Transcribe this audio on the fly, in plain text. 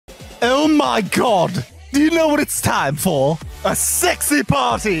Oh my god! Do you know what it's time for? A sexy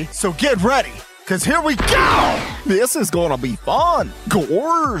party! So get ready, cause here we go! This is gonna be fun.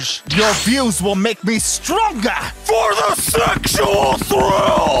 Gorge! Your views will make me stronger for the sexual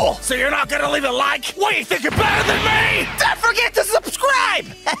thrill! So you're not gonna leave a like? What, you think you're better than me? Don't forget to subscribe!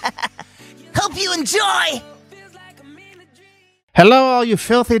 Hope you enjoy! Hello all you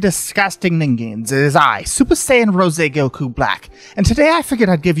filthy, disgusting Ningans. It is I, Super Saiyan Rose Goku Black, and today I figured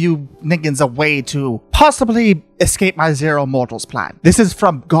I'd give you Ningans a way to possibly escape my Zero Mortals plan. This is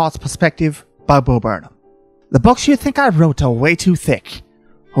from God's Perspective by Burnham. The books you think I wrote are way too thick.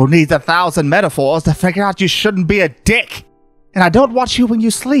 Who needs 1,000 metaphors to figure out you shouldn't be a dick? And I don't watch you when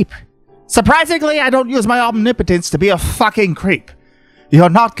you sleep. Surprisingly, I don't use my omnipotence to be a fucking creep. You're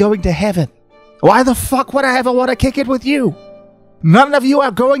not going to heaven. Why the fuck would I ever want to kick it with you? None of you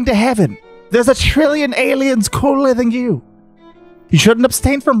are going to heaven. There's a trillion aliens cooler than you. You shouldn't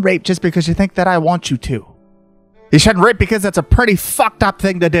abstain from rape just because you think that I want you to. You shouldn't rape because it's a pretty fucked up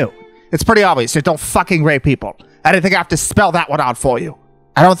thing to do. It's pretty obvious. Just don't fucking rape people. I didn't think I have to spell that one out for you.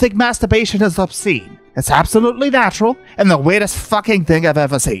 I don't think masturbation is obscene. It's absolutely natural and the weirdest fucking thing I've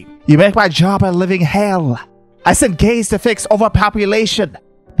ever seen. You make my job a living hell. I sent gays to fix overpopulation.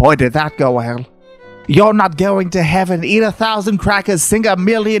 Boy, did that go well. You're not going to heaven. Eat 1,000 crackers, sing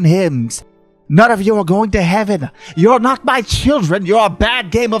 1,000,000 hymns. None of you are going to heaven. You're not my children. You're a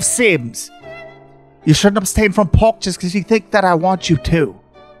bad game of Sims. You shouldn't abstain from pork just because you think that I want you to.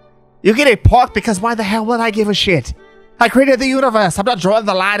 You can eat pork because why the hell would I give a shit? I created the universe. I'm not drawing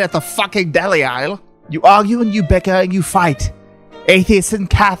the line at the fucking deli aisle. You argue and you bicker and you fight. Atheists and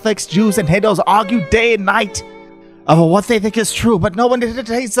Catholics, Jews and Hindus argue day and night over what they think is true, but no one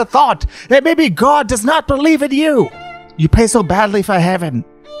entertains the thought that maybe God does not believe in you. You pray so badly for heaven,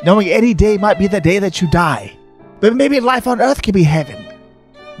 knowing any day might be the day that you die. But maybe life on earth can be heaven.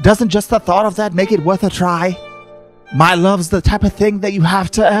 Doesn't just the thought of that make it worth a try? My love's the type of thing that you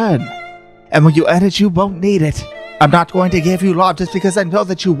have to earn. And when you earn it, you won't need it. I'm not going to give you love just because I know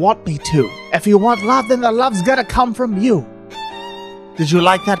that you want me to. If you want love, then the love's gonna come from you. Did you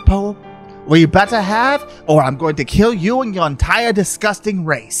like that poem? Well, you better have, or I'm going to kill you and your entire disgusting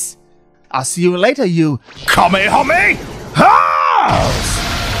race. I'll see you later, you Kamehame House!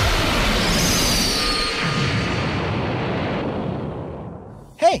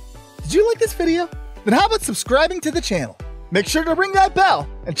 Hey, did you like this video? Then how about subscribing to the channel? Make sure to ring that bell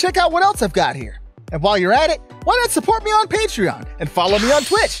and check out what else I've got here. And while you're at it, why not support me on Patreon and follow me on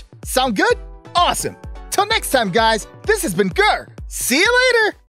Twitch? Sound good? Awesome. Till next time, guys, this has been Gur. See you later!